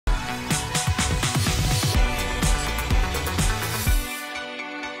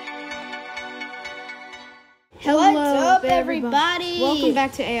everybody. Welcome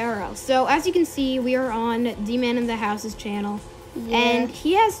back to A.R.L. So, as you can see, we are on D-Man in the House's channel. Yeah. And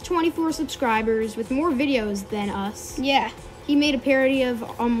he has 24 subscribers with more videos than us. Yeah. He made a parody of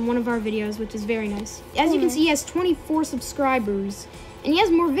one of our videos, which is very nice. As you can see, he has 24 subscribers, and he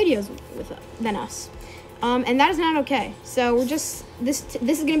has more videos than us. And that is not okay. So we're just this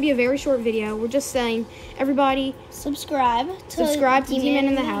is going to be a very short video. We're just saying, everybody, subscribe to D-Man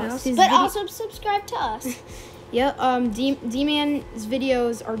in the House, but also subscribe to us. Yeah, D-Man's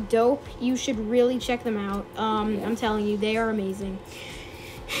videos are dope. You should really check them out. I'm telling you, they are amazing.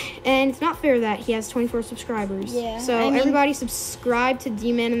 And it's not fair that he has 24 subscribers. Yeah. So everybody subscribe to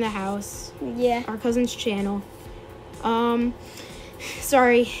D-Man in the House. Yeah. Our cousin's channel.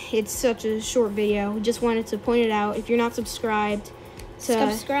 Sorry, it's such a short video. We just wanted to point it out. If you're not subscribed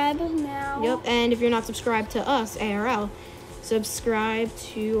subscribe now. Yep, and if you're not subscribed to us, A.R.L, subscribe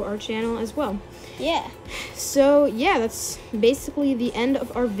to our channel as well. Yeah. So yeah, that's basically the end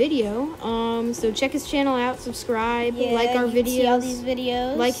of our video. So check his channel out, subscribe, like our videos, see all these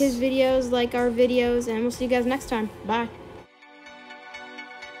videos, like his videos, like our videos, and we'll see you guys next time. Bye.